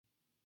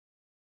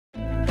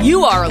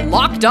You are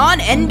Locked On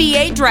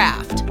NBA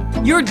Draft,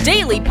 your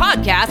daily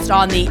podcast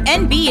on the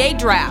NBA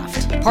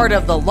Draft, part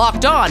of the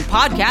Locked On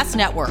Podcast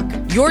Network,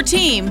 your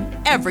team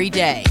every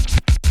day.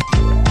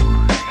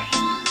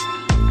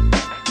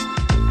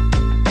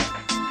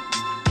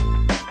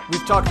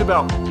 We've talked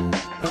about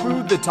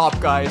who the top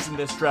guys in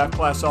this draft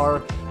class are,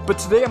 but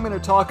today I'm going to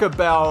talk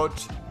about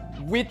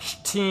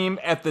which team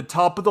at the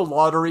top of the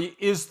lottery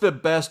is the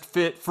best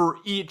fit for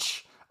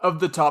each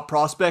of the top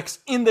prospects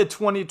in the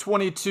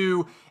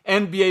 2022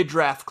 NBA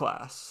draft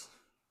class.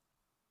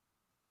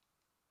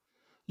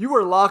 You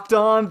are locked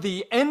on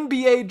the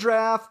NBA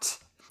draft.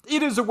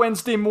 It is a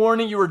Wednesday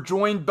morning. You are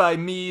joined by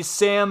me,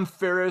 Sam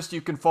Ferris.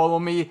 You can follow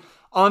me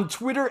on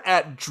Twitter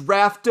at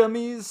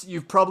DraftDummies.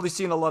 You've probably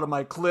seen a lot of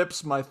my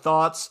clips, my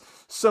thoughts,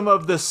 some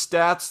of the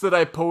stats that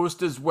I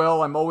post as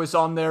well. I'm always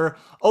on there.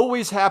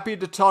 Always happy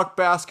to talk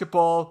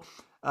basketball.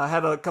 I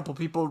had a couple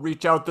people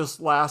reach out this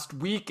last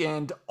week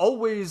and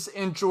always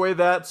enjoy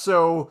that.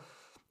 So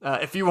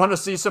if you want to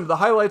see some of the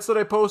highlights that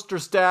I post or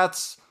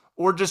stats,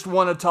 or just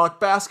want to talk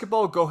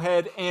basketball, go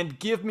ahead and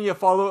give me a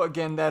follow.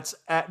 Again, that's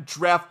at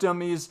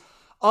DraftDummies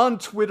on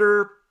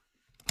Twitter.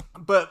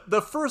 But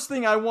the first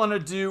thing I want to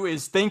do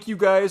is thank you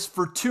guys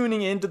for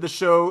tuning into the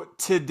show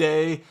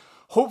today.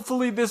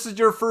 Hopefully this is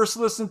your first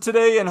listen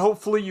today, and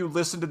hopefully you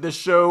listen to this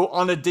show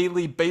on a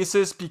daily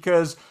basis,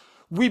 because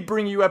we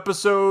bring you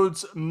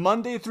episodes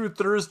Monday through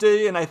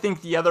Thursday, and I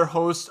think the other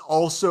hosts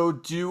also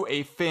do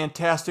a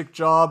fantastic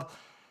job.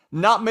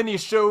 Not many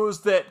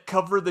shows that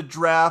cover the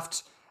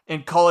draft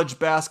and college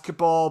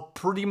basketball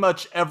pretty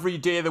much every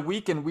day of the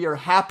week, and we are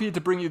happy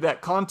to bring you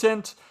that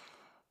content.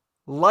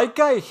 Like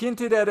I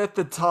hinted at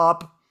the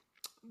top,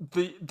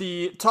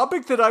 the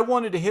topic that I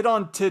wanted to hit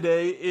on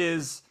today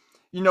is,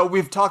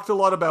 we've talked a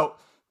lot about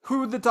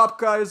who the top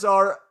guys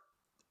are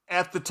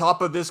at the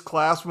top of this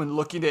class when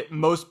looking at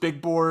most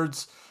big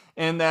boards,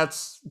 and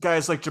that's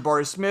guys like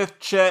Jabari Smith,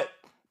 Chet,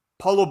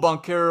 Paolo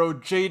Banchero,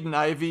 Jaden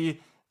Ivey.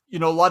 A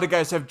lot of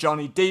guys have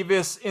Johnny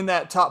Davis in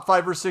that top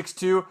 5 or 6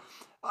 too.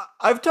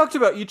 I've talked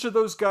about each of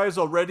those guys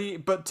already,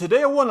 but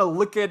today I want to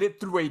look at it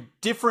through a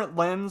different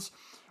lens,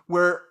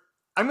 where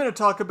I'm going to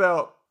talk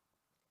about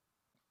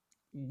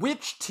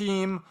which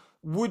team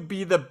would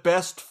be the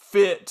best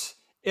fit.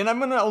 And I'm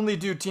going to only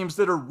do teams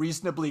that are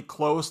reasonably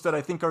close, that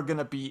I think are going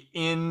to be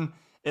in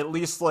at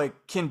least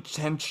like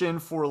contention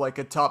for like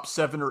a top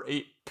 7 or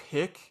 8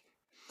 pick.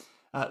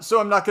 So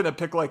I'm not going to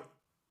pick like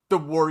the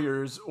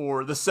Warriors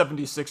or the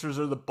 76ers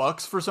or the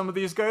Bucks for some of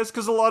these guys,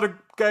 because a lot of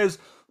guys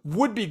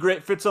would be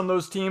great fits on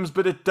those teams,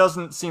 but it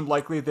doesn't seem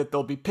likely that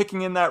they'll be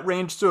picking in that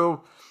range.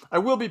 So I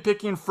will be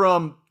picking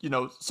from,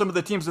 some of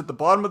the teams at the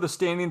bottom of the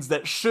standings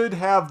that should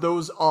have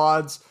those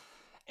odds.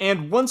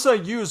 And once I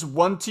use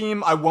one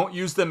team, I won't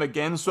use them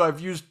again. So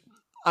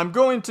I'm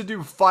going to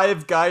do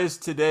 5 guys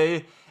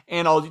today,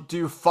 and I'll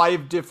do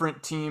 5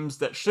 different teams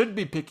that should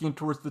be picking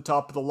towards the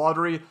top of the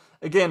lottery.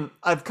 Again,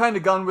 I've kind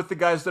of gone with the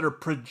guys that are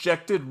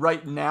projected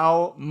right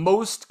now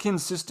most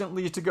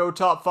consistently to go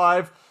top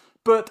 5,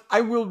 but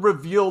I will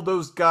reveal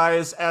those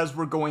guys as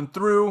we're going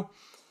through.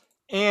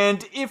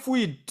 And if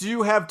we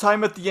do have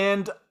time at the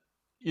end,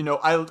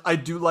 I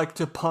do like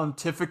to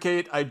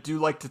pontificate. I do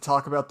like to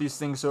talk about these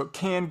things, so it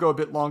can go a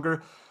bit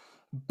longer.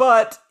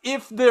 But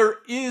if there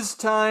is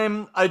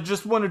time, I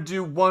just want to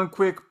do one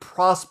quick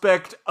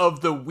prospect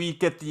of the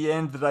week at the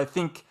end that I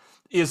think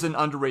is an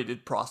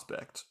underrated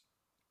prospect.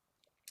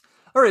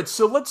 All right,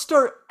 so let's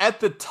start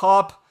at the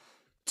top.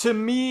 To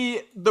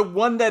me, the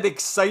one that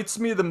excites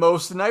me the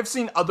most, and I've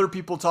seen other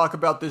people talk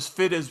about this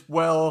fit as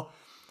well,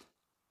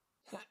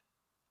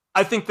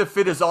 I think the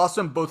fit is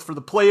awesome, both for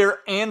the player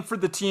and for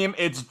the team.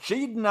 It's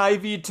Jaden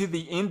Ivey to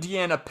the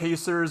Indiana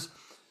Pacers.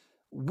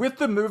 With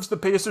the moves the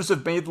Pacers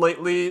have made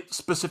lately,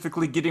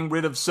 specifically getting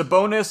rid of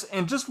Sabonis,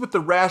 and just with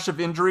the rash of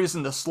injuries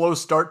and the slow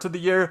start to the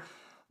year,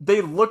 they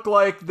look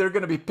like they're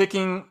going to be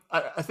picking,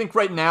 I think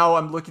right now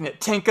I'm looking at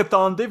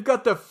Tankathon. They've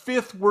got the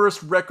 5th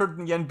worst record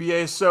in the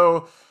NBA,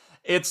 so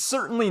it's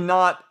certainly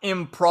not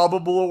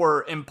improbable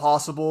or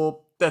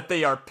impossible that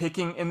they are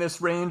picking in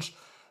this range.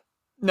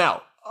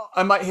 Now,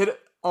 I might hit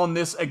on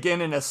this again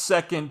in a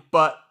second,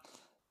 but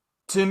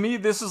to me,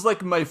 this is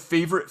like my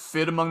favorite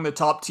fit among the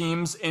top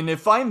teams. And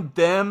if I'm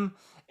them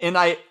and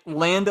I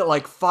land at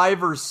like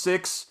 5 or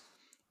 6,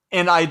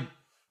 and I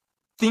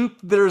think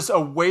there's a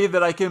way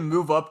that I can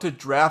move up to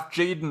draft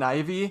Jaden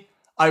Ivey,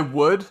 I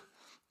would.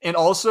 And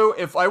also,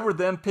 if I were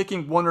them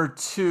picking 1 or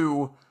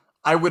 2,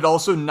 I would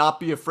also not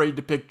be afraid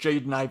to pick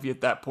Jaden Ivey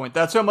at that point.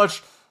 That's how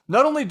much,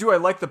 not only do I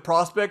like the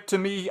prospect, to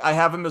me, I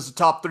have him as a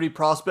top 3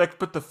 prospect,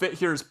 but the fit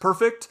here is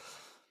perfect.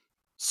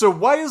 So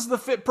why is the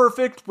fit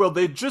perfect? Well,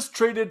 they just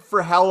traded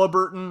for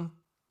Halliburton.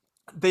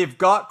 They've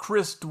got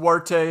Chris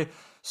Duarte.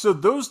 So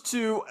those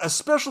two,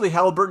 especially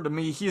Halliburton to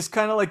me, he's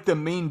kind of like the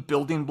main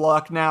building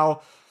block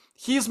now.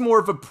 He's more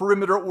of a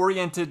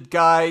perimeter-oriented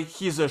guy.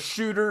 He's a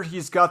shooter.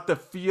 He's got the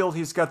feel.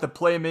 He's got the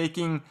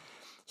playmaking.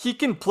 He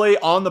can play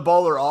on the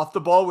ball or off the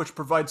ball, which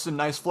provides some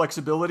nice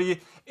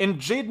flexibility. And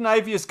Jaden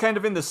Ivey is kind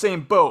of in the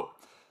same boat,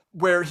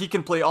 where he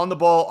can play on the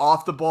ball,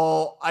 off the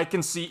ball. I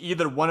can see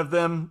either one of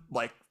them,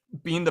 like,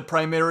 being the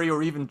primary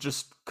or even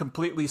just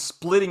completely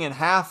splitting in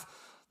half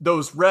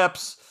those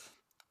reps,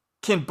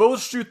 can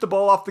both shoot the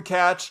ball off the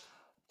catch.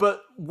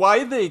 But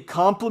why they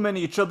complement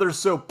each other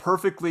so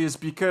perfectly is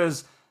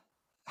because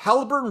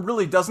Haliburton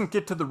really doesn't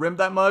get to the rim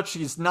that much.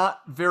 He's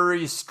not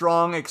very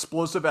strong,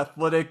 explosive,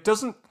 athletic,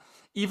 doesn't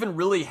even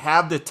really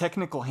have the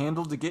technical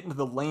handle to get into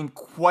the lane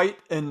quite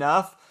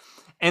enough.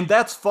 And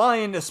that's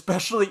fine,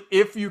 especially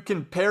if you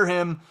can pair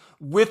him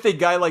with a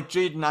guy like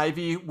Jaden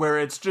Ivey, where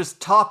it's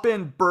just top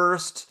end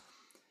burst.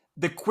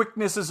 The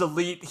quickness is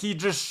elite. He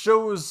just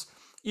shows,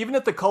 even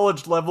at the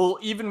college level,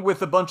 even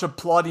with a bunch of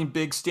plodding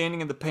bigs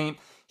standing in the paint,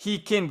 he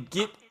can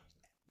get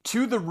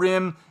to the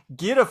rim,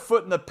 get a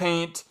foot in the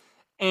paint,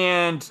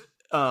 and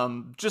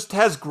just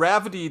has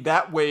gravity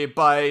that way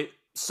by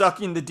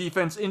sucking the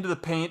defense into the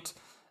paint.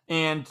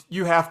 And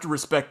you have to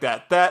respect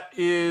that. That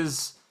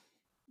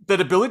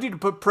ability to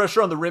put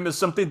pressure on the rim is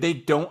something they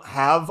don't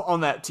have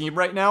on that team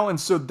right now. And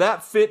so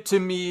that fit to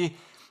me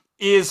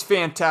is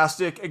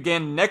fantastic.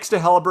 Again, next to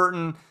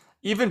Haliburton,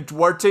 even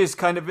Duarte is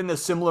kind of in the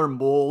similar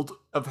mold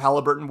of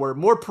Haliburton, where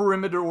more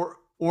perimeter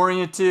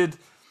oriented,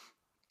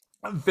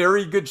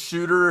 very good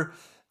shooter.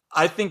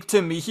 I think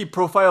to me, he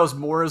profiles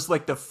more as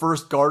like the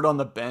first guard on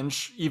the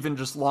bench, even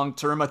just long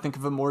term. I think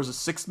of him more as a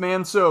sixth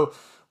man. So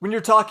when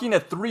you're talking a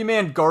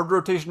 3-man guard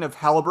rotation of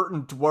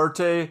Haliburton,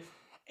 Duarte,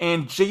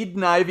 and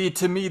Jaden Ivey,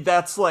 to me,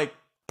 that's like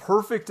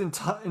perfect in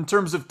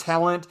terms of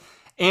talent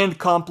and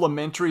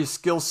complementary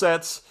skill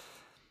sets.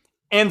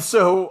 And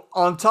so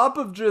on top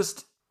of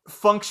just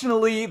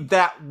functionally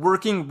that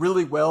working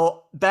really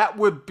well,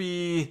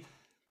 they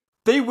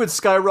would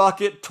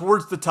skyrocket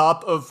towards the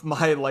top of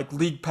my like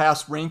league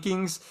pass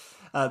rankings.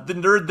 The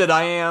nerd that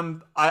I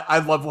am, I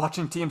love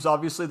watching teams,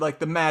 obviously, like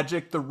the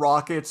Magic, the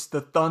Rockets,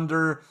 the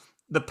Thunder,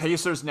 the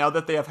Pacers, now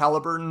that they have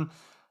Haliburton.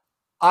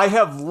 I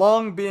have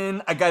long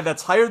been a guy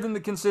that's higher than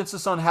the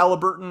consensus on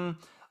Haliburton.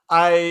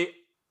 I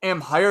am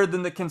higher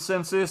than the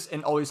consensus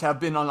and always have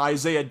been on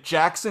Isaiah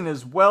Jackson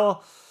as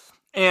well.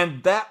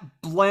 And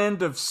that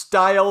blend of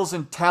styles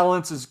and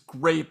talents is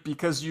great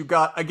because you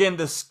got, again,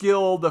 the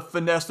skill, the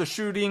finesse, the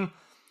shooting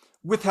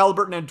with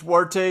Haliburton and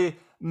Duarte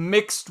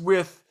mixed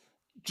with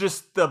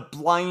just the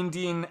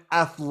blinding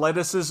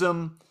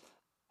athleticism,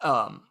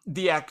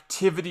 the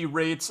activity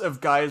rates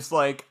of guys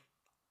like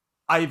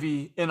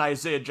Ivey and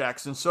Isaiah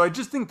Jackson. So I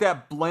just think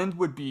that blend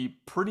would be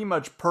pretty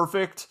much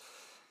perfect.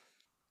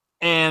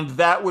 And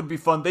that would be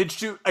fun. They'd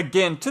shoot,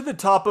 again, to the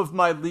top of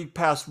my league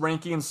pass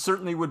rankings,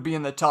 certainly would be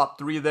in the top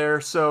 3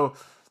 there. So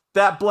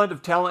that blend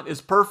of talent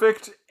is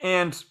perfect.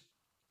 And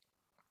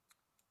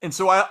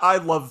so I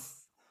love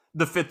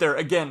the fit there.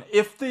 Again,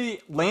 if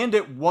they land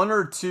at 1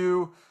 or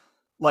 2,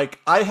 like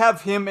I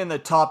have him in the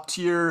top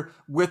tier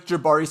with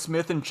Jabari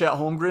Smith and Chet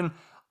Holmgren,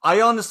 I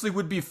honestly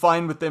would be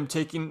fine with them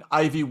taking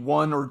Ivy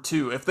 1 or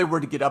 2 if they were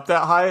to get up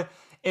that high.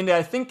 And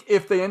I think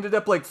if they ended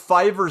up like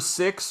 5 or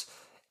 6,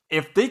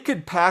 if they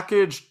could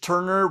package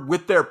Turner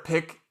with their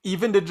pick,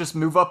 even to just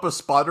move up a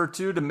spot or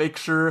 2 to make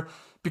sure,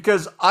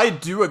 because I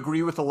do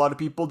agree with a lot of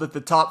people that the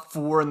top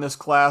 4 in this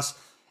class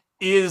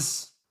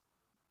is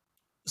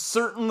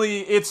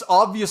certainly, it's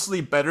obviously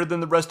better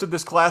than the rest of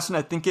this class, and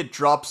I think it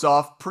drops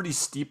off pretty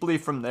steeply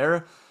from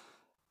there.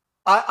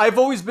 I've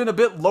always been a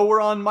bit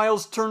lower on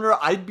Miles Turner.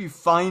 I'd be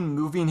fine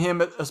moving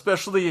him,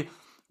 especially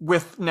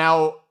with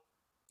now,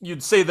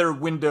 you'd say their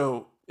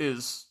window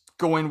is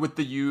going with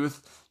the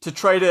youth to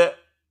try to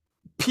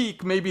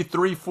peak maybe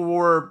 2,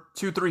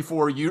 3,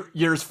 4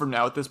 years from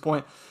now at this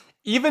point.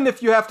 Even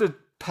if you have to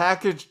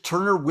package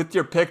Turner with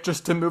your pick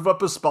just to move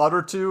up a spot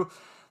or 2,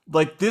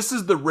 like this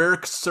is the rare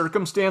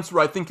circumstance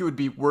where I think it would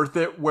be worth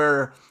it,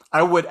 where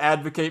I would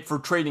advocate for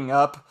trading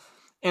up.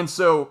 And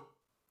so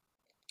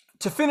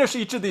to finish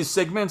each of these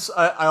segments,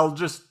 I'll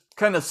just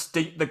kind of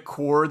state the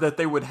core that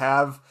they would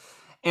have.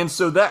 And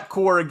so that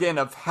core, again,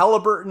 of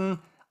Haliburton,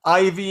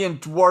 Ivey, and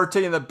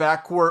Duarte in the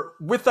backcourt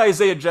with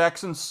Isaiah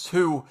Jackson,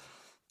 who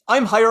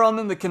I'm higher on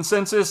than the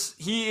consensus.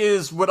 He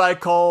is what I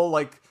call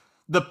like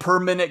the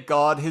per-minute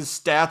god. His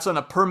stats on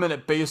a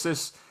per-minute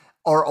basis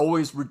are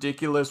always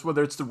ridiculous,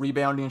 whether it's the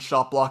rebounding,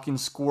 shot blocking,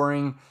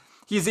 scoring.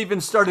 He's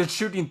even started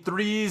shooting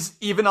threes,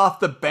 even off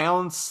the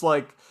bounce.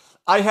 Like,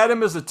 I had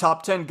him as a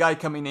top 10 guy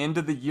coming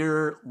into the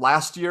year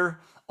last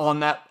year on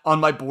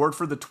my board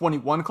for the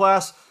 21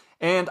 class,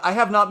 and I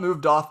have not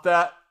moved off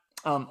that.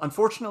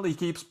 Unfortunately, he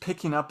keeps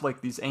picking up like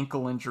these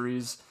ankle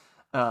injuries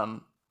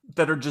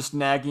that are just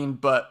nagging,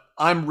 but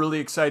I'm really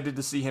excited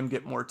to see him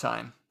get more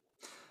time.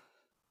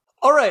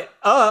 All right,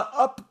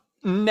 up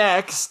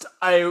next,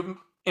 I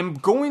am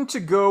going to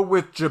go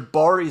with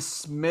Jabari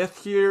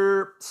Smith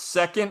here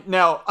second.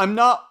 Now, I'm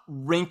not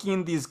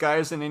ranking these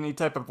guys in any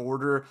type of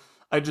order.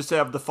 I just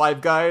have the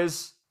 5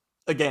 guys.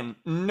 Again,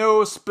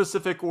 no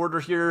specific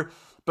order here,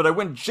 but I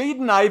went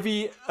Jaden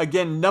Ivey,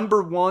 again,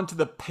 number 1 to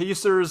the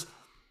Pacers.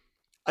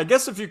 I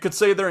guess if you could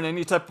say they're in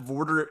any type of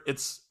order,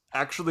 it's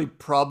actually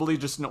probably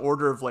just an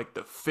order of like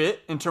the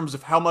fit in terms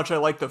of how much I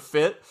like the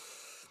fit.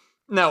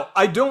 Now,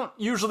 I don't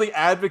usually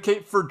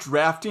advocate for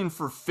drafting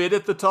for fit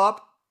at the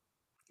top,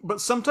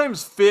 but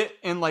sometimes fit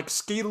and like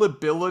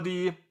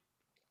scalability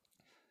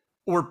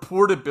or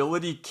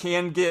portability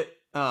can get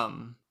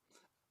kind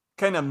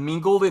of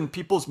mingled in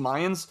people's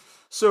minds.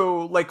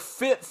 So, like,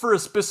 fit for a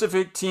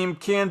specific team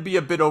can be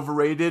a bit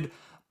overrated,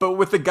 but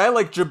with a guy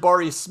like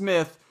Jabari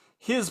Smith,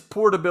 his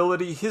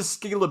portability, his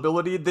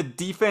scalability, the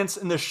defense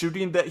and the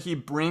shooting that he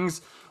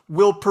brings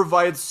will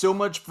provide so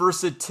much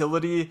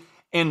versatility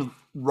and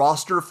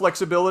roster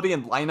flexibility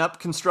and lineup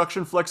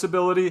construction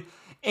flexibility.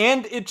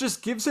 And it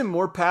just gives him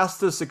more paths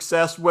to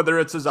success, whether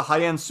it's as a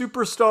high-end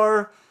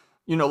superstar,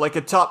 like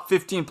a top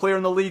 15 player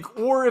in the league,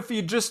 or if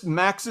he just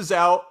maxes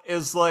out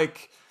as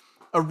like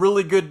a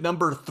really good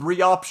number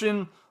 3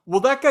 option. Well,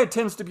 that guy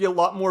tends to be a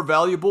lot more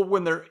valuable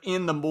when they're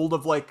in the mold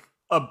of like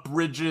a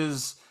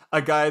Bridges,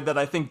 a guy that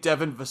I think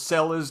Devin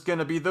Vassell is going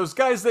to be. Those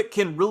guys that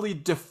can really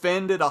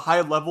defend at a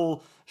high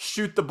level,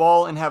 shoot the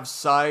ball, and have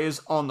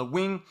size on the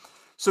wing.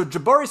 So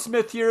Jabari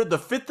Smith here, the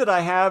fit that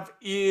I have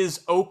is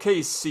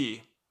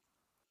OKC.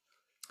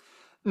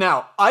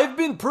 Now, I've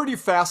been pretty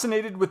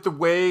fascinated with the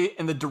way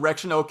and the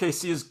direction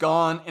OKC has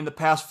gone in the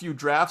past few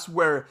drafts,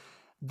 where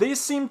they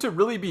seem to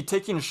really be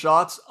taking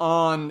shots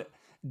on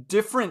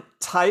different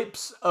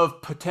types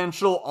of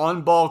potential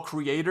on-ball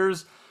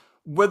creators,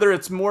 whether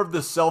it's more of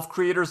the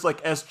self-creators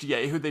like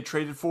SGA, who they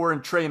traded for,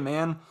 and Tre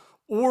Mann,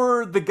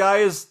 or the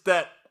guys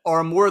that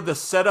are more the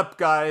setup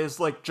guys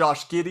like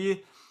Josh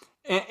Giddey.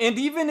 And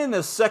even in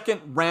the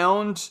second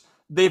round,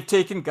 they've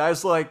taken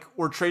guys like,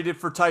 or traded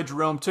for Ty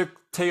Jerome, took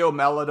Teo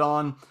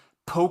Maledon.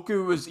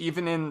 Poku is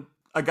even in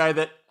a guy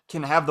that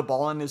can have the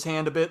ball in his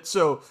hand a bit.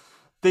 So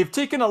they've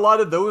taken a lot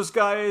of those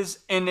guys,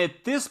 and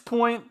at this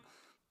point,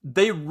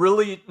 they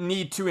really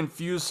need to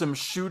infuse some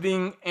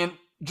shooting and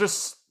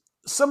just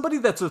somebody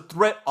that's a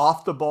threat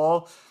off the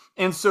ball.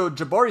 And so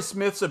Jabari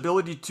Smith's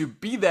ability to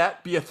be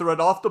a threat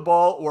off the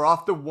ball or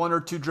off the 1 or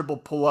 2 dribble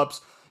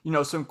pull-ups,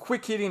 some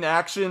quick hitting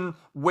action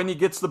when he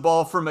gets the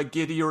ball from a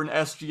Giddey or an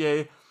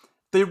SGA.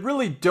 They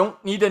really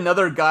don't need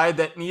another guy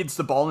that needs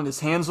the ball in his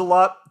hands a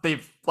lot.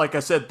 Like I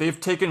said, they've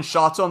taken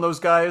shots on those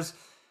guys.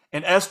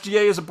 And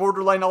SGA is a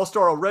borderline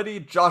all-star already.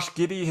 Josh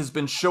Giddey has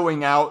been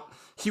showing out.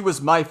 He was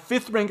my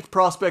 5th ranked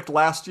prospect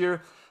last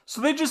year.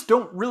 So they just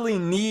don't really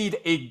need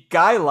a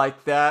guy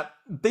like that.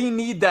 They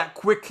need that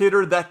quick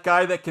hitter, that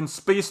guy that can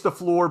space the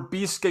floor,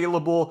 be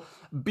scalable,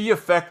 be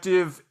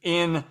effective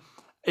in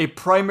a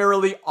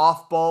primarily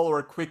off-ball or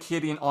a quick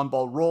hitting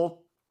on-ball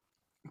role.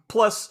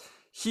 Plus,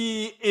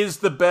 he is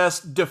the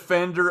best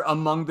defender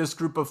among this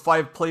group of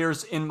 5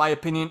 players, in my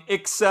opinion,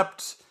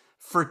 except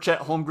for Chet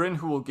Holmgren,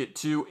 who we'll get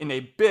to in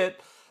a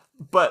bit.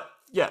 But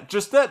yeah,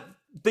 just that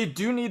they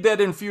do need that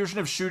infusion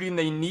of shooting.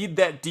 They need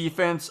that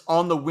defense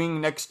on the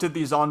wing next to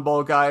these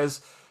on-ball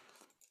guys.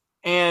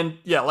 And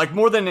yeah, like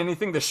more than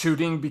anything, the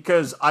shooting,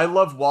 because I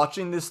love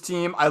watching this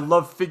team. I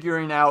love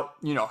figuring out,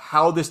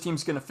 how this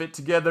team's going to fit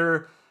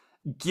together.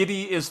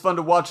 Giddey is fun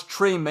to watch.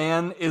 Tre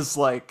Mann is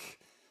like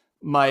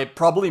my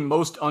probably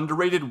most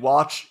underrated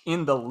watch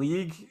in the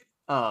league.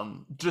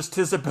 Just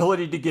his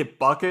ability to get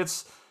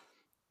buckets.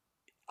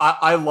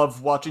 I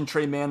love watching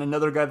Tre Mann,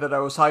 another guy that I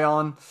was high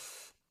on.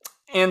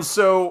 And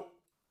so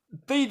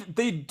they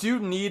do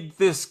need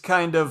this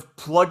kind of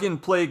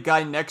plug-and-play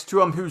guy next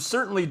to him, who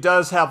certainly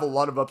does have a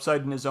lot of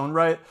upside in his own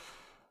right.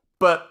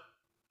 But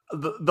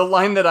the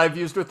line that I've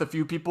used with a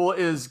few people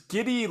is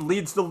Giddey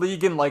leads the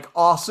league in like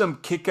awesome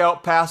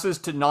kick-out passes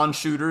to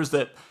non-shooters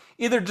that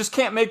either just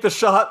can't make the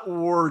shot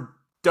or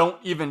don't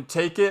even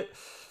take it.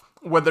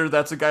 Whether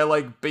that's a guy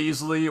like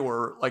Bazley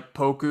or like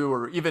Poku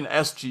or even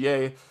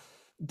SGA.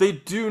 They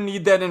do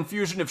need that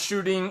infusion of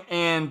shooting,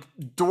 and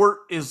Dort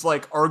is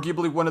like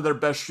arguably one of their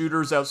best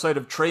shooters outside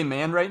of Tre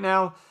Mann right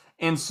now.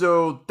 And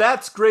so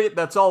that's great.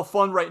 That's all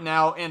fun right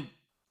now. And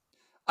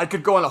I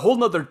could go on a whole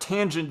nother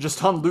tangent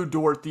just on Lu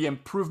Dort, the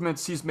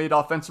improvements he's made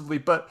offensively,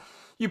 but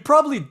you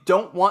probably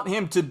don't want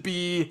him to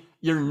be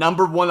your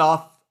number 1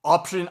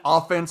 option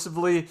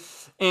offensively.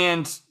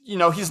 And,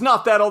 he's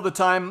not that all the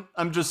time.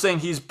 I'm just saying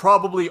he's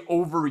probably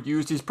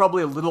overused. He's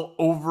probably a little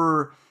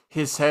over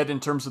his head in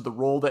terms of the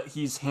role that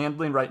he's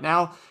handling right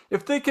now.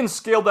 If they can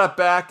scale that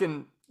back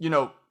and,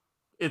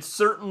 it's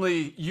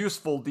certainly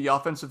useful, the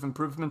offensive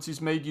improvements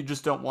he's made, you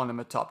just don't want him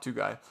a top 2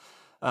 guy.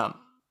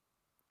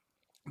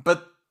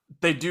 But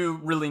they do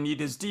really need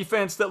his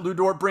defense that Lu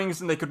Dort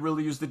brings, and they could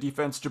really use the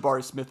defense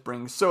Jabari Smith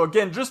brings. So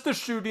again, just the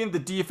shooting, the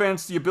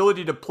defense, the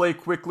ability to play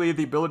quickly,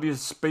 the ability to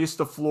space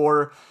the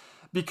floor,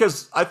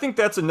 because I think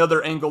that's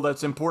another angle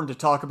that's important to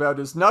talk about,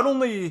 is not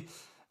only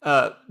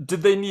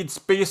did they need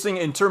spacing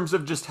in terms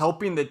of just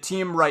helping the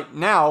team right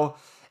now,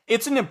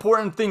 it's an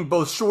important thing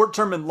both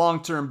short-term and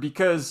long-term,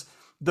 because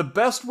the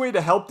best way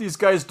to help these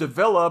guys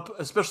develop,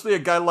 especially a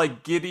guy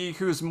like Giddey,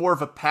 who's more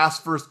of a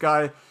pass-first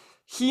guy,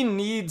 he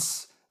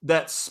needs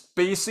that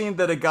spacing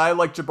that a guy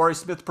like Jabari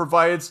Smith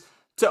provides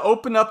to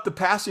open up the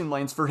passing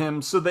lanes for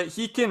him so that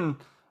he can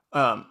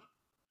kind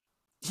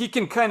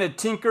of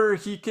tinker,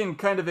 he can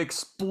kind of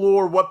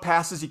explore what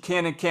passes he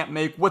can and can't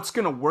make, what's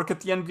going to work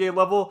at the NBA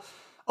level.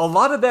 A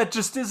lot of that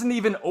just isn't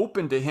even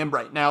open to him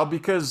right now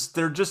because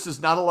there just is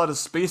not a lot of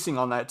spacing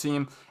on that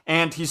team,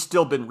 and he's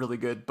still been really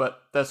good,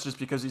 but that's just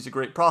because he's a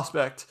great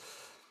prospect.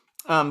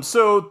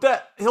 So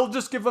that he'll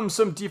just give them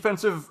some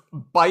defensive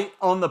bite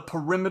on the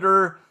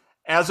perimeter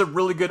as a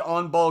really good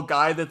on-ball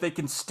guy that they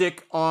can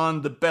stick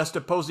on the best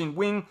opposing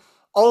wing.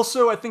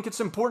 Also, I think it's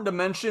important to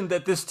mention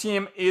that this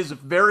team is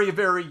very,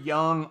 very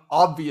young,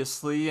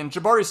 obviously, and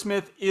Jabari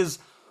Smith is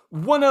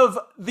one of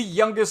the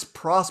youngest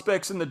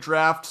prospects in the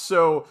draft,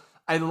 so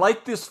I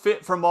like this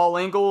fit from all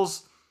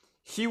angles.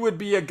 He would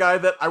be a guy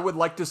that I would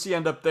like to see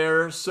end up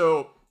there,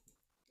 so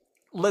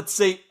let's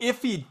say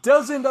if he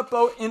does end up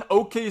out in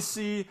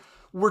OKC,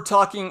 we're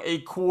talking a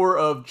core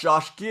of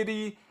Josh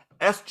Giddey,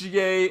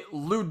 SGA,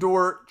 Lu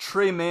Dort,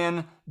 Tre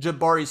Mann,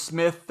 Jabari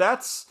Smith.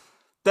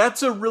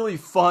 That's a really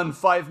fun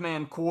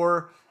five-man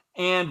core,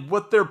 and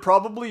what they're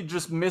probably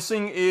just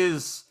missing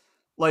is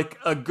like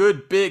a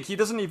good big. He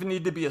doesn't even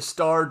need to be a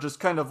star, just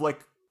kind of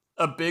like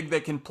a big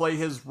that can play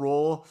his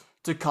role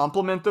to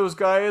complement those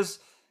guys.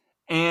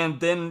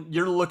 And then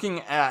you're looking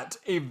at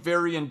a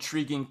very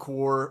intriguing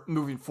core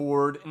moving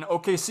forward. And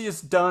OKC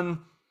has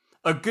done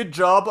a good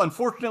job.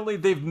 Unfortunately,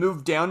 they've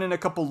moved down in a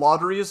couple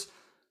lotteries.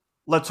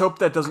 Let's hope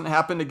that doesn't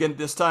happen again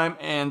this time,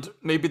 and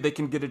maybe they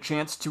can get a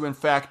chance to, in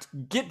fact,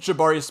 get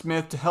Jabari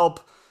Smith to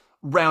help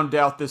round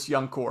out this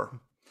young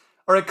core.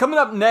 All right, coming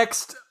up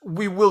next,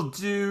 we will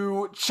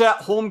do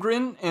Chet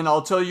Holmgren, and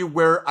I'll tell you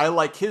where I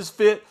like his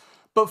fit.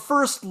 But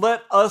first,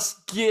 let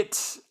us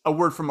get a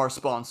word from our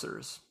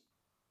sponsors.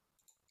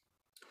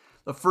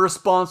 The first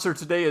sponsor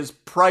today is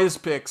Prize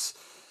Picks.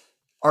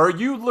 Are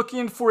you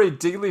looking for a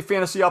daily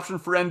fantasy option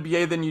for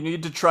NBA? Then you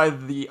need to try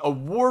the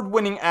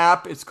award-winning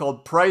app. It's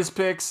called Prize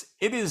Picks.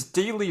 It is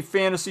daily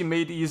fantasy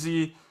made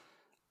easy.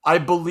 I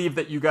believe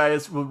that you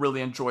guys will really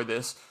enjoy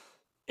this.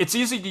 It's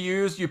easy to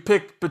use. You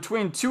pick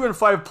between 2 and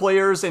 5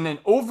 players and an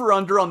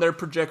over-under on their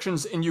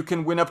projections, and you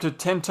can win up to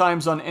 10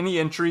 times on any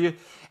entry.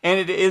 And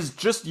it is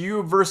just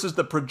you versus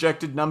the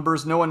projected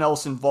numbers, no one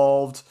else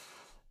involved.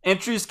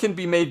 Entries can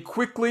be made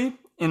quickly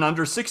in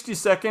under 60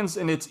 seconds,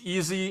 and it's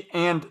easy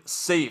and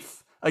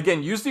safe.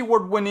 Again, use the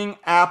award-winning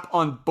app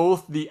on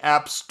both the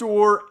App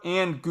Store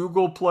and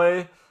Google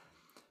Play.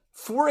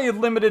 For a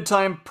limited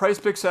time,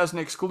 PrizePicks has an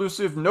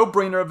exclusive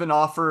no-brainer of an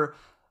offer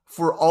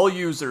for all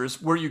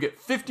users where you get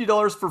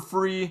 $50 for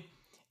free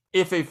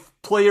if a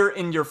player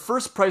in your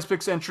first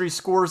PrizePicks entry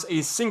scores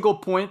a single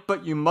point,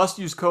 but you must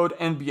use code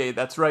NBA.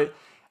 That's right.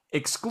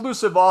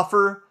 Exclusive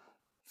offer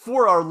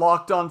for our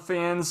Locked On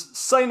fans.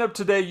 Sign up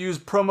today. Use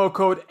promo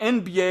code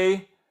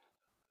NBA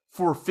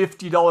for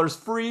 $50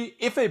 free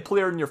if a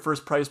player in your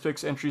first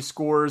PrizePicks entry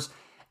scores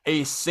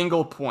a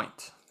single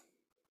point.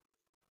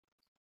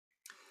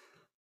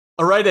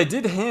 All right, I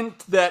did hint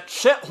that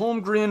Chet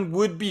Holmgren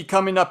would be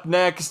coming up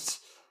next.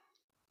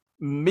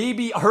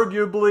 Maybe,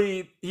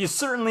 arguably, he's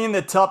certainly in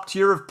the top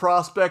tier of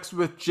prospects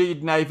with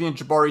Jaden Ivey and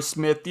Jabari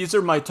Smith. These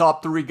are my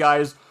top 3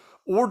 guys.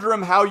 Order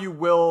them how you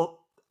will.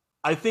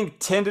 I think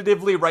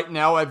tentatively right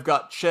now I've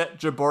got Chet,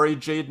 Jabari,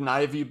 Jaden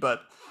Ivey,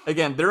 but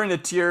again, they're in a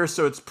tier,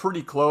 so it's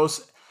pretty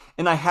close.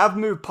 And I have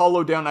moved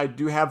Paulo down. I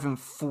do have him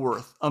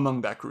 4th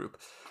among that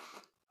group.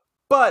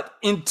 But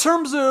in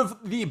terms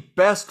of the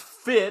best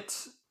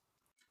fit,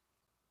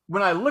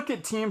 when I look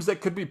at teams that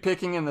could be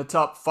picking in the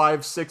top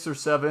 5, 6, or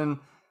 7,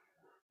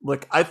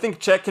 look, I think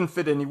Chet can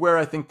fit anywhere.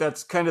 I think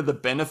that's kind of the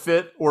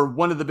benefit or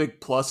one of the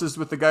big pluses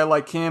with a guy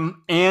like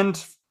him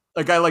and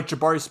a guy like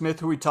Jabari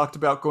Smith, who we talked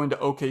about going to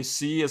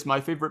OKC as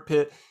my favorite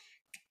fit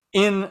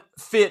in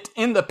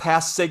the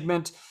past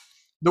segment.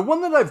 The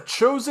one that I've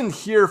chosen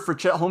here for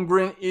Chet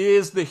Holmgren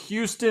is the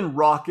Houston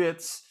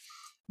Rockets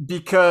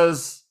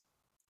because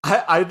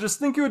I just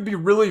think it would be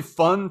really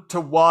fun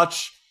to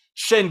watch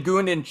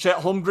Şengün and Chet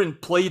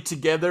Holmgren play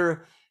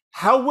together.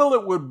 How well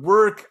it would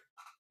work,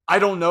 I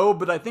don't know,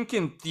 but I think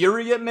in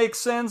theory it makes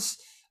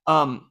sense.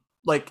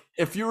 Like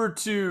if you were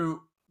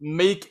to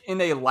make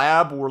in a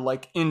lab or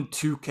like in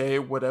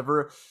 2K,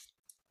 whatever,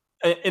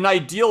 an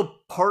ideal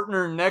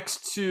partner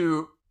next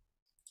to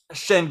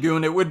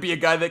Şengün, it would be a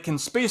guy that can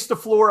space the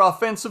floor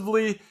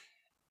offensively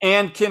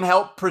and can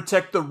help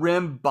protect the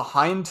rim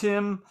behind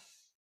him.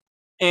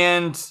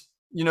 And,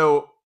 you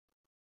know,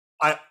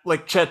 I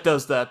like Chet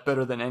does that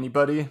better than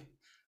anybody.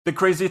 The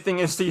crazy thing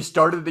is he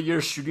started the year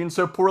shooting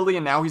so poorly,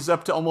 and now he's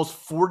up to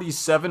almost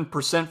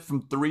 47%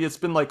 from 3. It's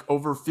been like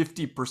over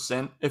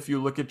 50% if you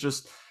look at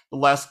just the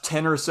last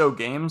 10 or so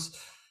games.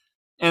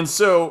 And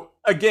so,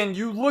 again,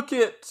 you look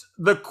at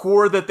the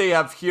core that they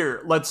have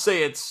here. Let's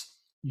say it's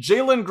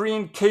Jalen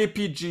Green,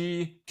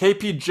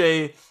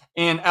 KPJ,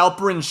 and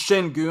Alperen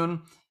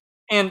Şengün.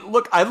 And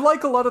look, I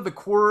like a lot of the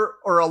core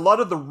or a lot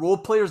of the role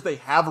players they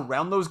have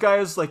around those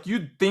guys. Like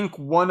you'd think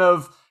one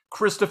of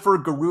Christopher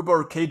Garuba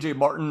or KJ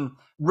Martin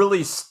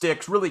really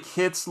sticks, really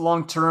hits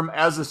long-term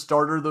as a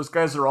starter. Those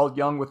guys are all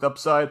young with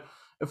upside.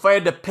 If I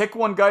had to pick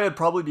one guy, it'd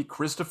probably be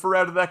Christopher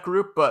out of that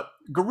group, but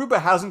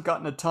Garuba hasn't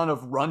gotten a ton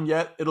of run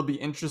yet. It'll be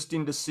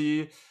interesting to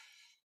see.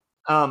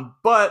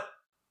 But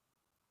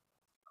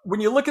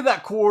when you look at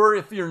that core,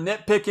 if you're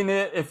nitpicking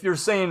it, if you're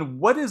saying,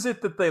 what is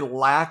it that they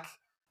lack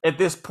at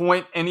this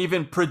point and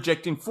even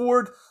projecting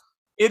forward,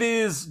 it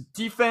is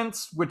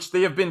defense, which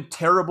they have been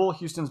terrible.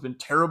 Houston's been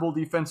terrible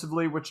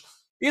defensively, which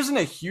isn't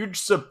a huge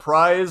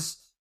surprise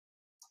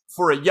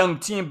for a young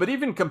team, but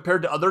even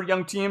compared to other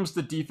young teams,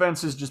 the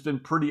defense has just been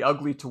pretty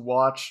ugly to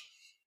watch.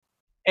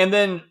 And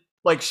then,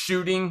 like,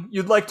 shooting,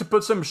 you'd like to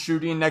put some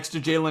shooting next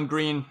to Jalen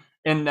Green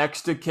and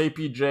next to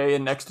KPJ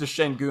and next to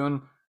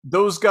Şengün.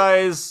 Those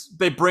guys,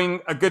 they bring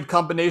a good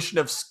combination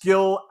of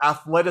skill,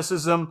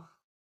 athleticism.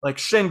 Like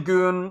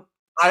Şengün,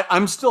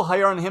 I'm still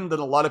higher on him than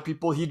a lot of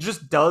people. He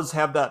just does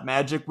have that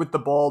magic with the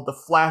ball. The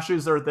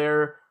flashes are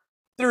there.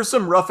 There's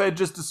some rough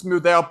edges to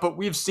smooth out, but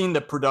we've seen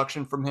the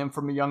production from him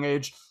from a young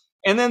age.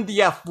 And then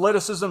the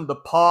athleticism, the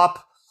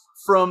pop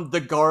from the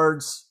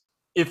guards.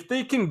 If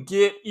they can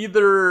get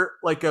either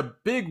like a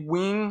big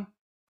wing,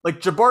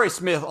 like Jabari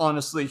Smith,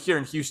 honestly, here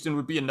in Houston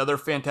would be another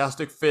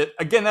fantastic fit.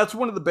 Again, that's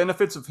one of the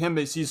benefits of him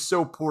is he's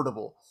so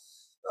portable.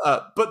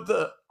 But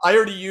I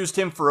already used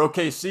him for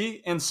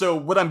OKC, and so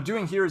what I'm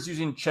doing here is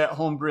using Chet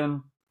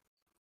Holmgren.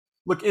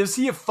 Look, is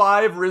he a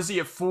 5 or is he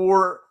a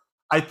 4?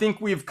 I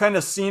think we've kind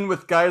of seen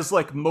with guys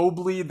like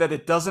Mobley that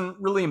it doesn't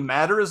really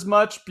matter as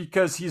much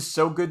because he's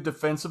so good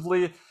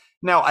defensively.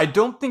 Now, I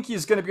don't think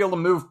he's going to be able to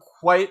move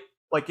quite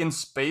like in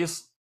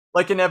space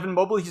like an Evan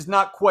Mobley. He's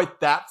not quite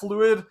that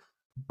fluid,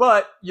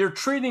 but you're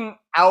trading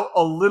out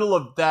a little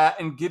of that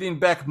and getting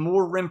back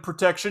more rim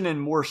protection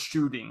and more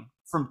shooting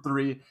from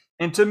 3.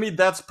 And to me,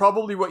 that's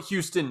probably what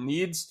Houston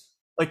needs.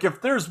 Like,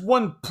 if there's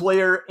one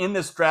player in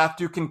this draft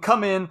who can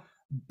come in,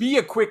 be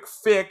a quick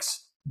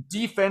fix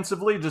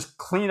defensively, just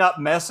clean up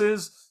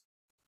messes,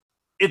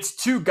 it's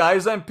 2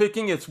 guys I'm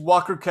picking. It's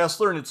Walker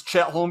Kessler and it's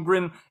Chet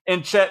Holmgren.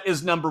 And Chet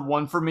is number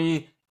 1 for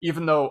me,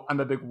 even though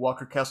I'm a big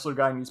Walker Kessler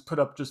guy and he's put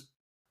up just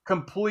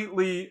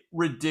completely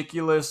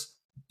ridiculous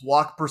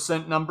block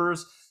percent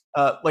numbers.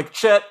 Like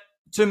Chet,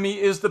 to me,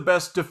 is the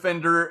best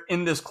defender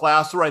in this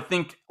class, or I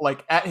think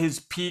like at his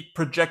peak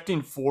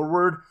projecting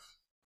forward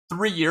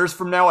 3 years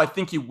from now, I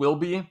think he will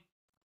be.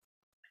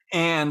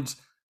 And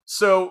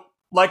so,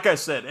 like I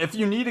said, if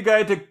you need a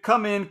guy to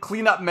come in,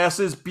 clean up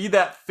messes, be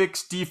that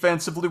fix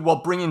defensively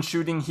while bringing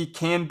shooting, he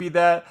can be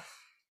that.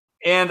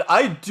 And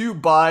I do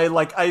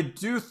I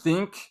do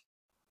think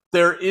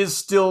there is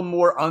still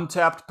more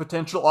untapped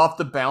potential off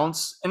the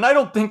bounce. And I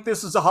don't think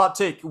this is a hot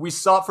take. We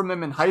saw it from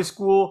him in high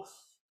school.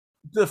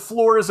 The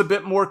floor is a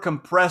bit more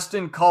compressed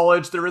in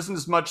college. There isn't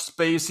as much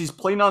space. He's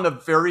playing on a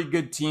very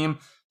good team.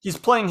 He's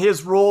playing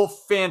his role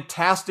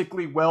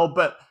fantastically well,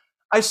 but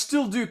I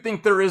still do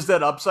think there is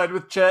that upside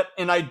with Chet.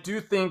 And I do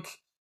think,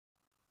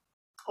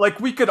 like,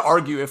 we could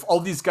argue if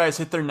all these guys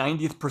hit their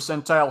 90th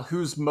percentile,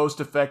 who's most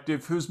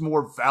effective, who's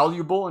more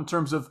valuable in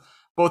terms of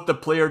both the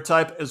player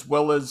type as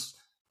well as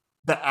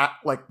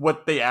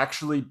what they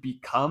actually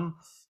become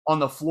on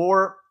the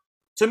floor.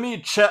 To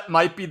me, Chet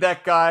might be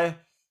that guy.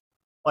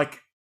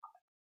 Like,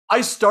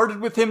 I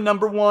started with him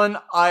number 1.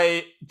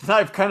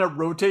 I've kind of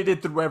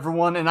rotated through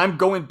everyone, and I'm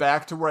going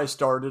back to where I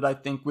started, I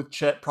think, with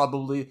Chet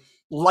probably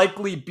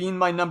likely being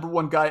my number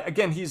 1 guy.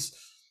 Again,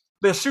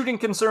 the shooting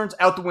concerns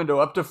out the window,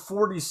 up to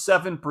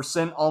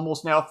 47%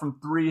 almost now from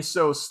 3.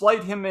 So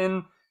slide him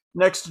in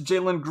next to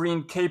Jalen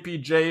Green,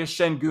 KPJ,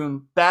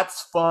 Şengün.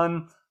 That's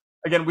fun.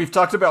 Again, we've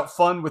talked about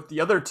fun with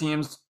the other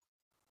teams,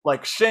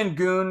 like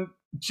Şengün,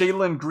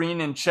 Jalen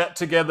Green, and Chet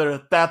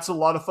together. That's a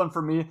lot of fun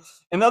for me.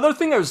 And the other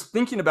thing I was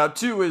thinking about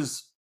too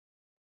is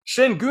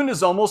Şengün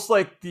is almost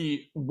like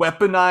the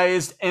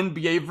weaponized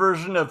NBA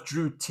version of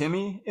Drew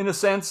Timme in a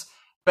sense.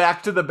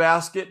 Back to the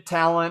basket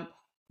talent,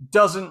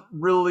 doesn't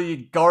really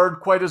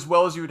guard quite as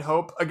well as you'd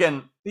hope.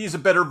 Again, he's a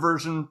better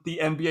version, the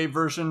NBA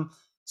version.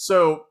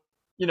 So,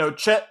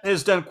 Chet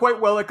has done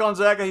quite well at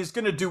Gonzaga. He's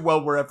going to do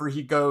well wherever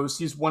he goes.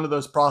 He's one of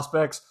those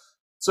prospects.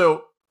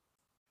 So,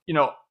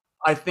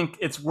 I think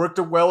it's worked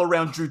well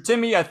around Drew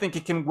Timme. I think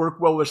it can work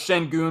well with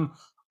Şengün.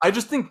 I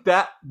just think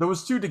that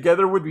those 2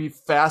 together would be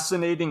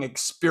fascinating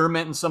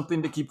experiment and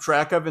something to keep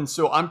track of. And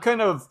so I'm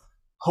kind of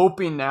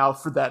hoping now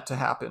for that to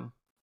happen.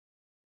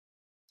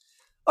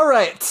 All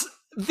right.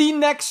 The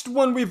next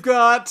one we're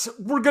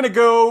going to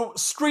go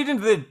straight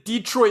into the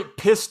Detroit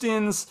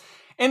Pistons.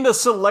 And the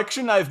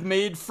selection I've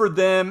made for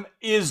them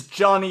is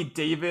Johnny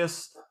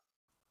Davis.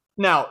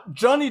 Now,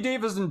 Johnny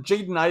Davis and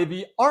Jaden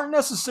Ivey aren't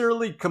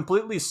necessarily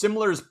completely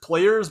similar as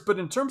players, but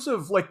in terms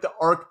of like the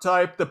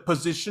archetype, the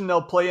position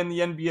they'll play in the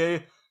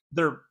NBA,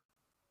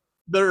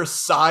 their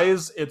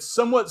size, it's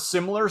somewhat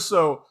similar.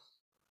 So,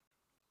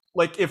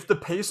 like, if the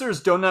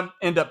Pacers don't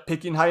end up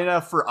picking high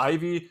enough for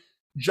Ivey,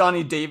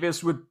 Johnny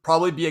Davis would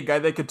probably be a guy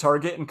they could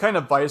target, and kind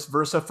of vice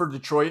versa for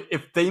Detroit.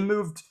 If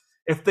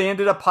they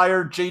ended up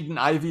higher, Jaden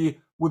Ivey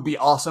would be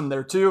awesome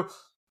there too.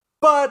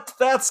 But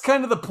that's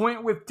kind of the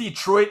point with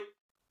Detroit.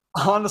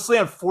 Honestly,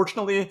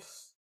 unfortunately,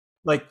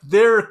 like,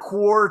 their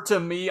core to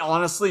me,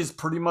 honestly, is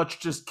pretty much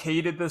just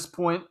Cade at this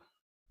point.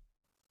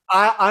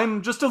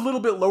 I'm just a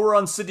little bit lower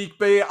on Saddiq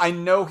Bey. I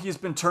know he's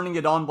been turning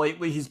it on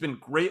lately. He's been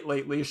great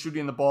lately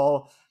shooting the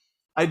ball.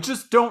 I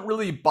just don't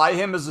really buy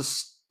him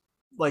as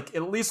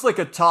at least like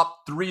a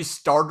top 3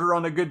 starter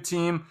on a good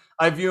team.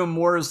 I view him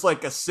more as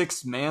like a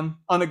 6th man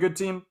on a good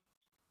team.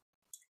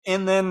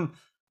 And then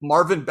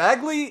Marvin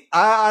Bagley,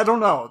 I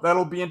don't know.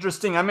 That'll be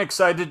interesting. I'm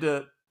excited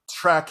to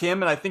track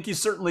him, and I think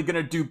he's certainly going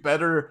to do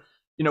better,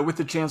 with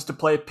the chance to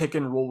play pick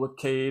and roll with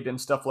Cade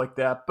and stuff like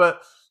that.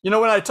 But, when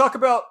I talk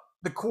about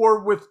the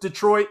core with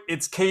Detroit,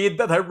 it's Cade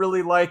that I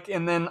really like,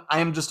 and then I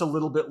am just a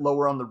little bit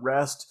lower on the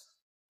rest.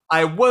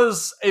 I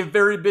was a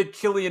very big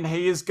Killian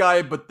Hayes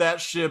guy, but that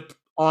ship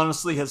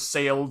honestly has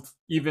sailed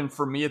even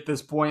for me at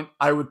this point.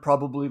 I would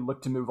probably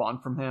look to move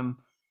on from him.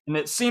 And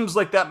it seems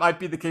like that might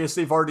be the case.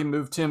 They've already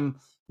moved him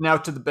now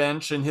to the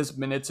bench and his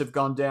minutes have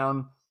gone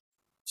down.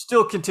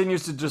 Still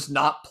continues to just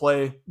not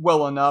play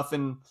well enough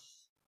and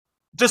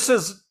just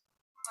has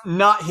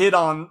not hit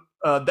on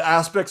the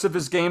aspects of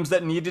his games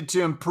that needed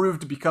to improve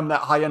to become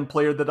that high-end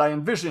player that I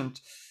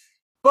envisioned.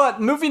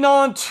 But moving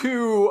on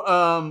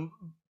to,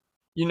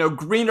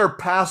 greener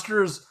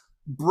pastures,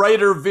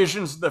 brighter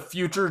visions of the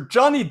future.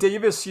 Johnny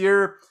Davis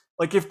here,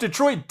 like if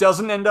Detroit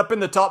doesn't end up in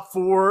the top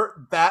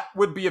 4, that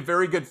would be a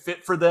very good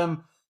fit for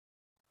them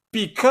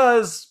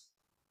because,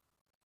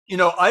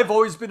 I've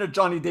always been a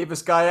Johnny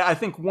Davis guy. I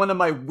think one of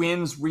my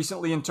wins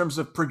recently in terms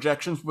of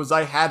projections was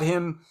I had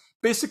him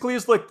basically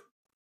as like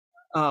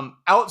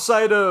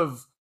outside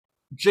of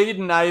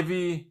Jaden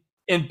Ivey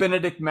and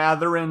Benedict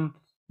Mathurin,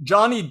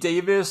 Johnny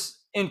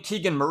Davis and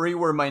Keegan Murray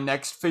were my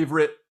next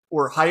favorite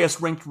or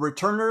highest ranked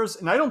returners.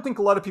 And I don't think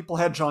a lot of people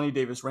had Johnny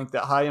Davis ranked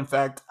that high. In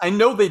fact, I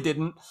know they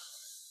didn't.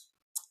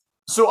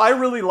 So I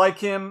really like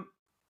him.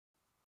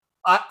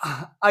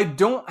 I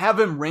don't have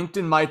him ranked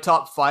in my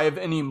top 5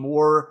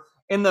 anymore.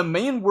 And the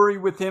main worry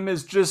with him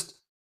is just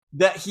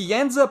that he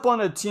ends up on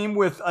a team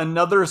with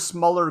another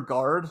smaller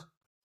guard.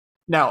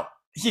 Now,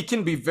 he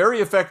can be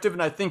very effective,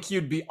 and I think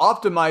he'd be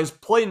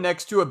optimized play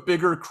next to a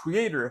bigger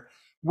creator,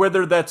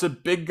 whether that's a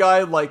big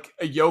guy like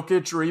a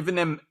Jokic or even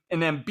an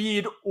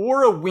Embiid,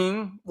 or a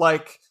wing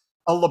like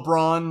a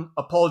LeBron,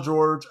 a Paul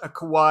George, a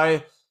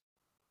Kawhi,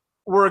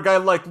 or a guy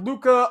like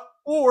Luka.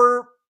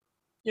 Or,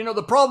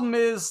 the problem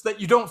is that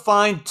you don't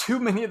find too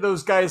many of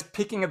those guys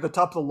picking at the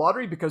top of the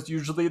lottery because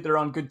usually they're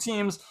on good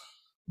teams.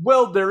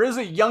 Well, there is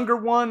a younger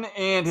one,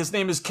 and his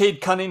name is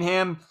Cade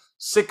Cunningham.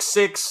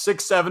 6'6",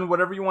 6'7",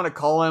 whatever you want to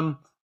call him.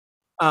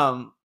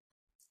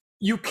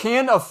 You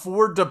can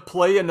afford to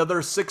play another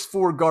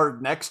 6'4"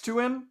 guard next to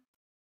him.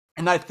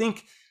 And I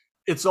think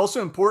it's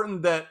also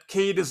important that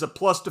Cade is a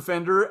plus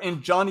defender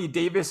and Johnny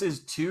Davis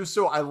is too.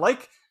 So I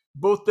like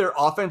both their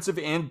offensive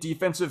and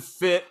defensive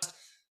fit.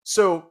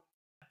 So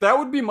that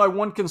would be my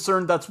one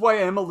concern. That's why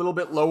I am a little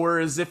bit lower,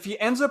 is if he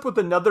ends up with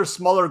another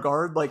smaller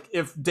guard, like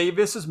if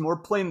Davis is more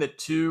playing the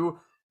 2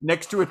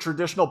 next to a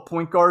traditional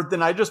point guard,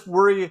 then I just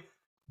worry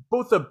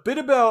both a bit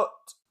about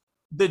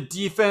the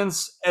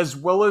defense as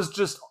well as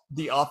just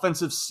the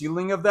offensive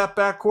ceiling of that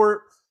backcourt,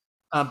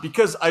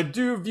 because I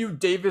do view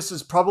Davis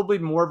as probably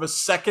more of a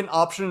second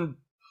option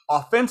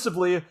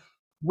offensively,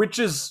 which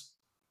is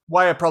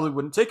why I probably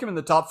wouldn't take him in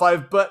the top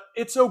 5, but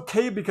it's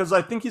okay because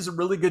I think he's a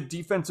really good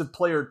defensive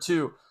player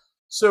too.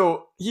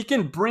 So he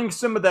can bring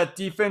some of that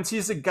defense.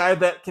 He's a guy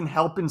that can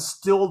help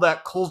instill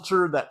that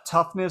culture, that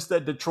toughness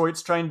that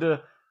Detroit's trying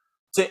to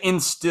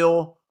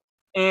instill.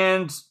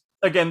 And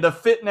again, the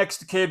fit next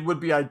to Cade would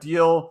be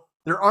ideal.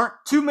 There aren't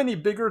too many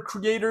bigger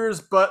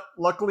creators, but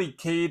luckily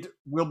Cade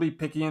will be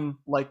picking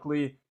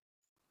likely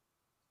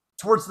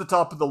towards the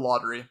top of the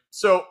lottery.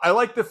 So I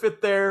like the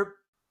fit there.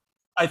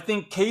 I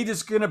think Cade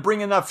is going to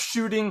bring enough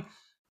shooting,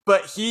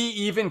 but he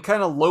even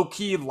kind of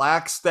low-key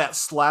lacks that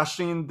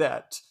slashing,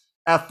 that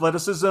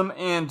athleticism.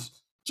 And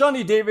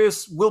Johnny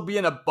Davis will be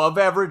an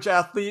above-average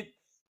athlete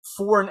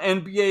for an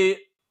NBA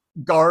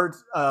guard,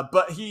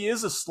 but he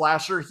is a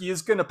slasher. He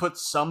is going to put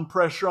some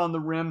pressure on the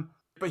rim,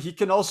 but he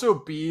can also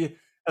be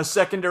a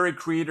secondary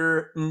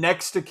creator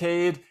next to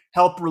Cade,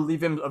 help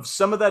relieve him of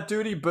some of that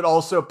duty, but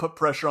also put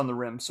pressure on the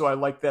rim. So I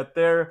like that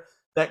there.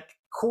 That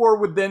core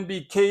would then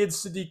be Cade,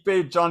 Saddiq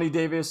Bey, Johnny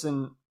Davis,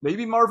 and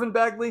maybe Marvin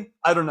Bagley.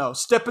 I don't know.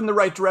 Step in the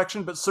right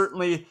direction, but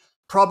certainly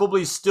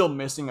probably still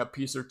missing a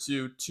piece or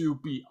two, to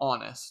be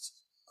honest.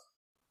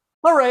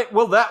 All right,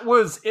 well, that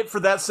was it for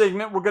that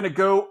segment. We're going to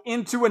go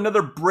into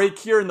another break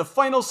here. In the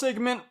final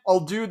segment,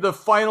 I'll do the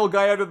final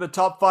guy out of the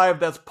top 5.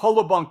 That's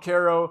Paolo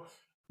Banchero.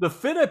 The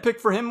fit I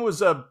picked for him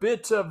was a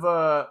bit of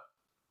a...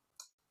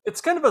 It's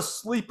kind of a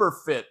sleeper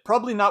fit.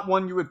 Probably not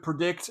one you would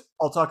predict.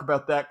 I'll talk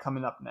about that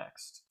coming up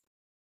next.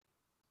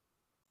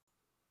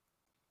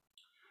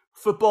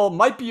 Football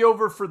might be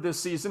over for this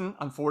season,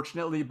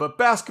 unfortunately, but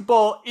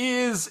basketball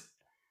is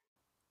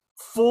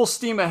full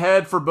steam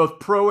ahead for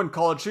both pro and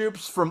college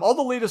hoops. From all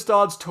the latest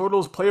odds,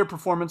 totals, player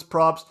performance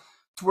props,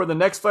 to where the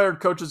next fired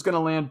coach is going to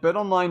land,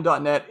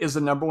 BetOnline.net is the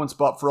number one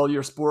spot for all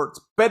your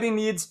sports betting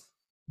needs.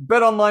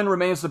 BetOnline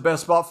remains the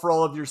best spot for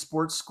all of your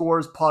sports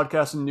scores,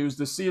 podcasts, and news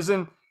this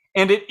season.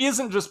 And it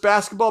isn't just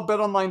basketball.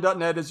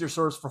 BetOnline.net is your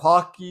source for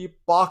hockey,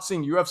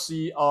 boxing,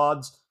 UFC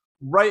odds,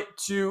 right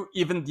to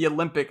even the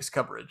Olympics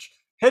coverage.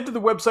 Head to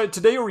the website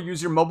today or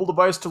use your mobile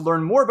device to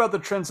learn more about the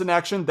trends in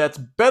action. That's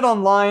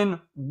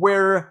BetOnline,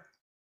 where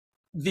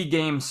the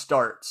game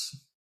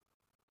starts.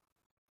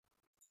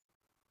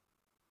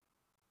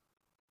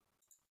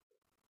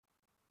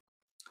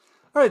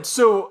 All right,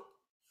 so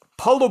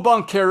Paulo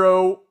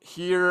Banchero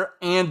here,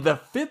 and the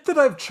fit that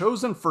I've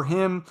chosen for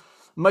him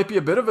might be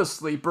a bit of a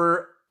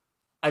sleeper.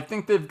 I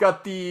think they've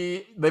got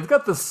the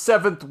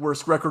 7th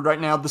worst record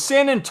right now, the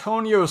San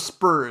Antonio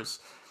Spurs.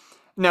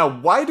 Now,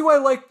 why do I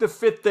like the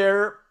fit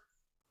there?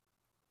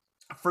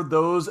 For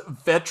those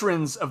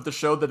veterans of the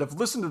show that have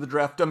listened to the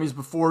Draft Dummies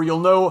before, you'll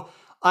know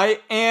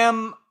I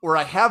am, or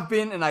I have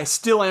been, and I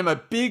still am a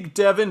big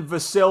Devin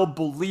Vassell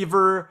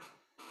believer.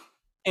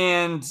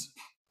 And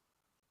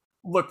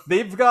look,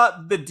 they've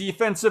got the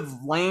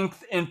defensive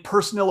length and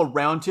personnel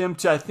around him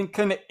to, I think,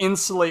 kind of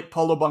insulate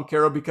Paulo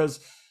Banchero, because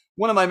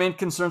one of my main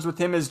concerns with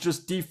him is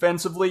just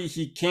defensively,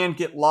 he can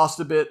get lost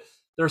a bit.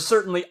 There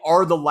certainly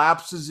are the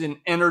lapses in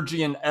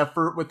energy and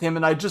effort with him,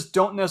 and I just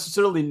don't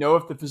necessarily know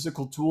if the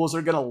physical tools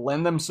are going to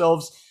lend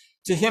themselves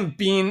to him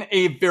being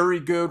a very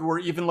good or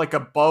even like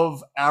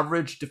above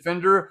average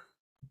defender.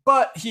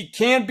 But he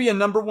can be a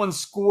number one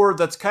scorer.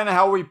 That's kind of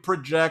how he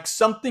projects,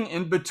 something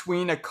in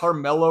between a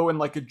Carmelo and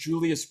like a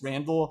Julius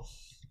Randle.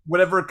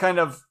 Whatever kind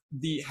of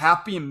the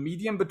happy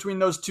medium between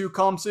those two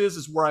comps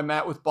is where I'm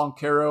at with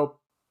Banchero.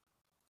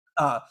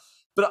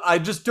 But I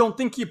just don't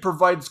think he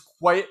provides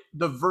quite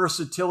the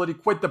versatility,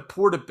 quite the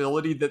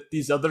portability that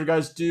these other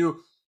guys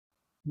do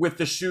with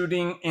the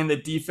shooting and the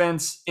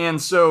defense.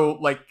 And so,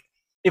 like,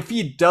 if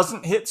he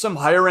doesn't hit some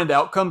higher end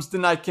outcomes,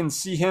 then I can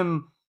see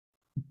him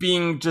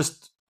being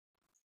just,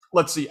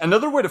 let's see,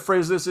 another way to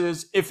phrase this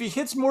is, if he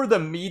hits more the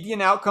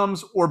median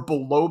outcomes or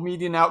below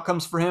median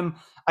outcomes for him,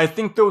 I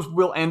think those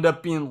will end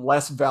up being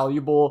less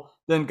valuable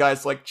than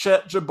guys like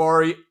Chet,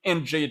 Jabari,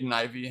 and Jaden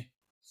Ivey.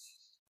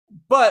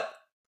 But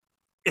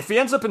if he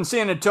ends up in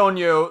San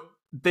Antonio,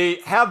 they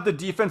have the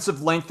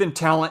defensive length and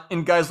talent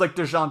in guys like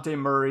DeJounte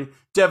Murray,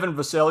 Devin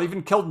Vassell,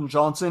 even Keldon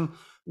Johnson,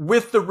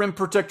 with the rim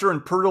protector and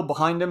Poeltl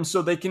behind him,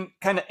 so they can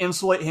kind of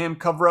insulate him,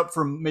 cover up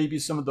for maybe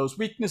some of those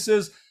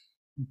weaknesses.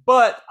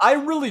 But I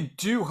really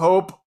do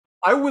hope,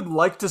 I would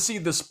like to see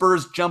the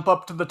Spurs jump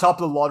up to the top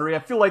of the lottery. I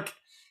feel like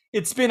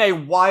it's been a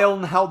while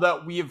now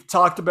that we've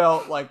talked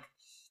about, like,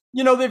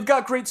 you know, they've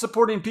got great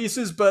supporting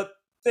pieces, but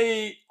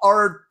they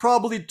are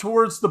probably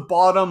towards the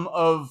bottom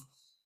of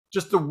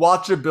just the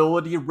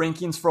watchability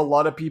rankings for a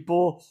lot of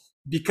people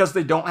because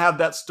they don't have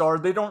that star.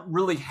 They don't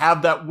really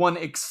have that one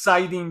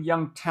exciting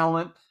young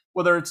talent,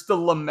 whether it's the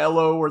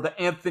LaMelo or the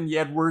Anthony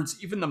Edwards,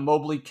 even the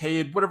Mobley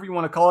Cade, whatever you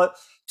want to call it.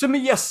 To me,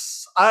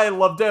 yes, I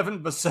love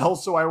Devin Vassell,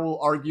 so I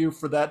will argue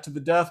for that to the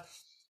death.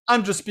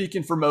 I'm just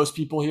speaking for most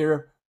people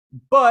here.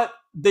 But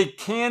they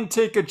can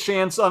take a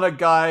chance on a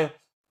guy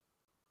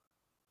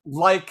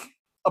like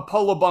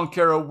Paulo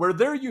Banchero, where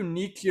they're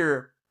unique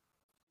here.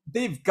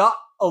 They've got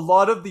a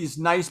lot of these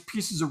nice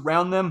pieces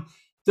around them.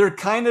 They're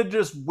kind of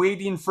just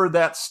waiting for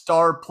that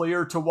star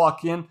player to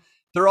walk in.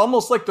 They're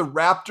almost like the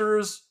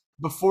Raptors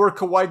before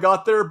Kawhi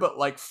got there, but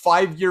like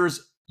 5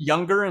 years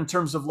younger in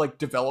terms of like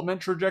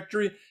development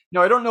trajectory.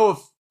 Now, I don't know if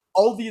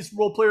all these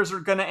role players are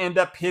going to end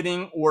up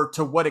hitting or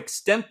to what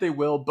extent they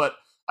will, but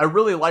I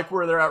really like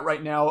where they're at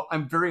right now.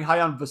 I'm very high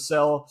on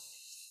Vassell.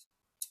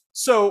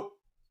 So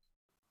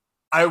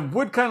I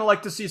would kind of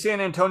like to see San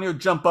Antonio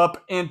jump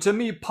up. And to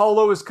me,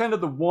 Paulo is kind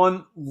of the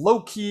one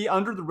low-key,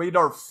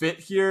 under-the-radar fit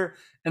here.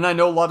 And I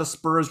know a lot of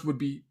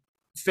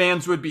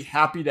fans would be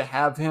happy to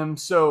have him.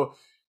 So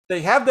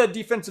they have that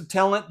defensive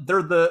talent.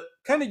 They're the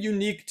kind of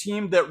unique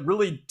team that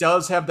really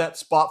does have that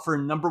spot for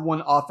a number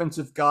one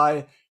offensive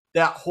guy.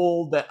 That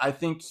hole that I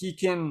think he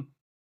can,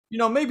 you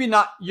know, maybe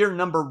not your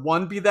number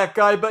one be that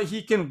guy, but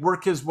he can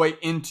work his way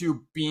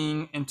into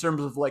being in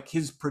terms of like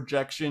his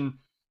projection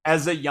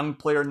as a young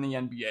player in the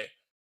NBA.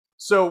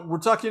 So we're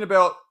talking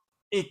about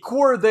a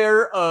core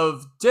there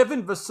of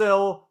Devin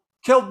Vassell,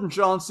 Keldon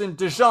Johnson,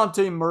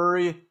 DeJounte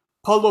Murray,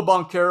 Paulo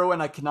Banchero,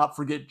 and I cannot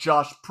forget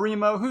Josh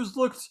Primo, who's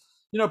looked,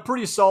 you know,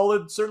 pretty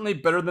solid, certainly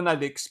better than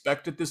I'd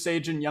expect at this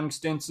age in young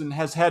stints, and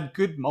has had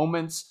good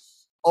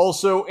moments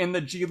also in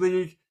the G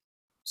League.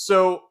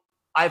 So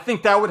I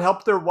think that would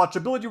help their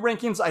watchability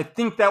rankings. I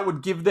think that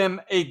would give them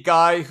a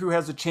guy who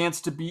has a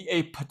chance to be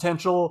a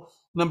potential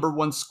number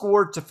one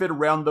scorer to fit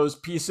around those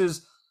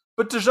pieces.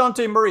 But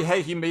DeJounte Murray,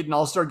 hey, he made an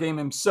all-star game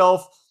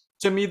himself.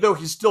 To me, though,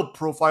 he still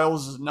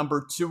profiles as a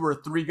number 2 or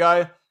 3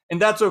 guy.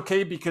 And that's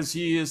okay because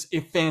he is a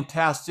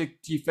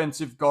fantastic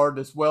defensive guard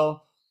as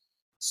well.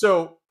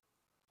 So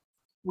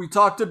we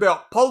talked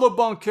about Paulo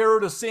Banchero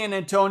to San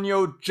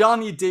Antonio,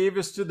 Johnny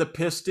Davis to the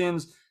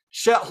Pistons,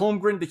 Chet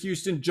Holmgren to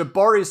Houston,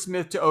 Jabari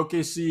Smith to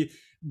OKC,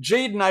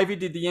 Jaden Ivey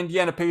to the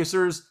Indiana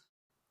Pacers.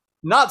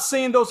 Not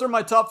saying those are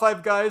my top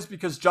 5 guys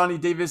because Johnny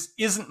Davis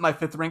isn't my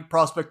 5th ranked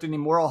prospect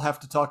anymore. I'll have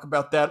to talk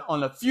about that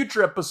on a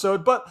future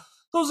episode, but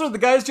those are the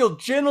guys you'll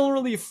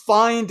generally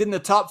find in the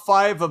top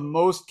 5 of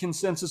most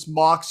consensus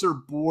mocks or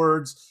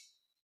boards.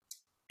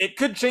 It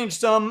could change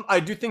some.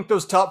 I do think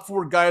those top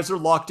 4 guys are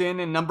locked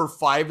in, and number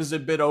 5 is a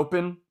bit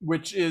open,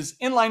 which is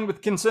in line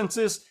with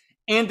consensus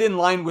and in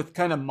line with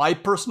kind of my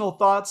personal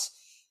thoughts.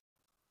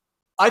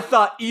 I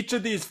thought each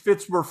of these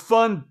fits were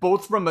fun,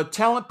 both from a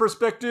talent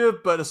perspective,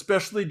 but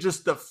especially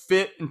just the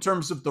fit in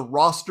terms of the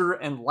roster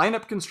and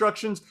lineup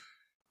constructions.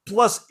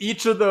 Plus,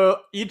 each of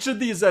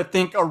these, I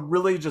think, are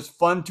really just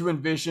fun to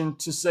envision.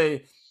 To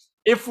say,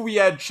 if we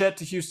had Chet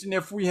to Houston,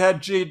 if we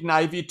had Jaden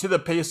Ivey to the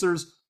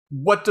Pacers,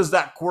 what does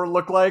that core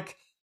look like?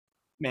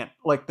 Man,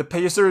 like the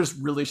Pacers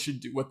really should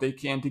do what they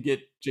can to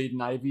get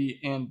Jaden Ivey,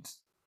 and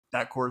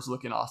that core is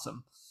looking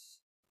awesome.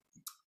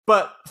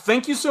 But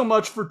thank you so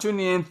much for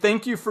tuning in.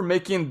 Thank you for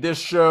making this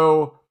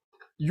show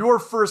your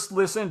first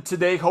listen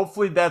today.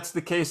 Hopefully that's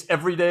the case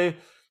every day.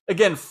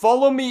 Again,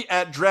 follow me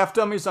at Draft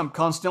Dummies. I'm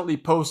constantly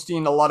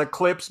posting a lot of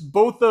clips,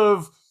 both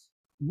of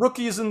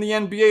rookies in the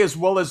NBA as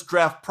well as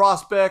draft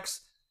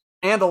prospects,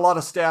 and a lot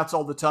of stats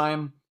all the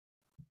time.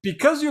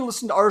 Because you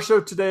listened to our show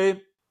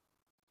today,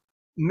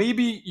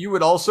 maybe you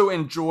would also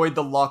enjoy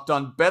the Locked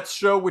On Bets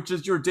show, which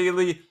is your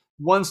daily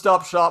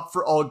one-stop shop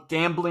for all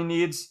gambling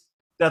needs.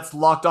 That's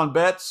Locked On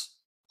Bets,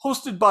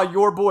 hosted by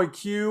your boy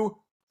Q.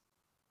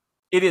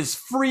 It is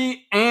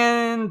free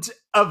and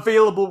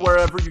available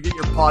wherever you get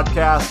your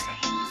podcasts.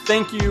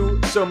 Thank you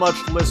so much,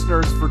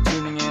 listeners, for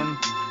tuning in.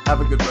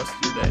 Have a good rest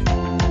of your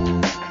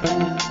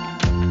day.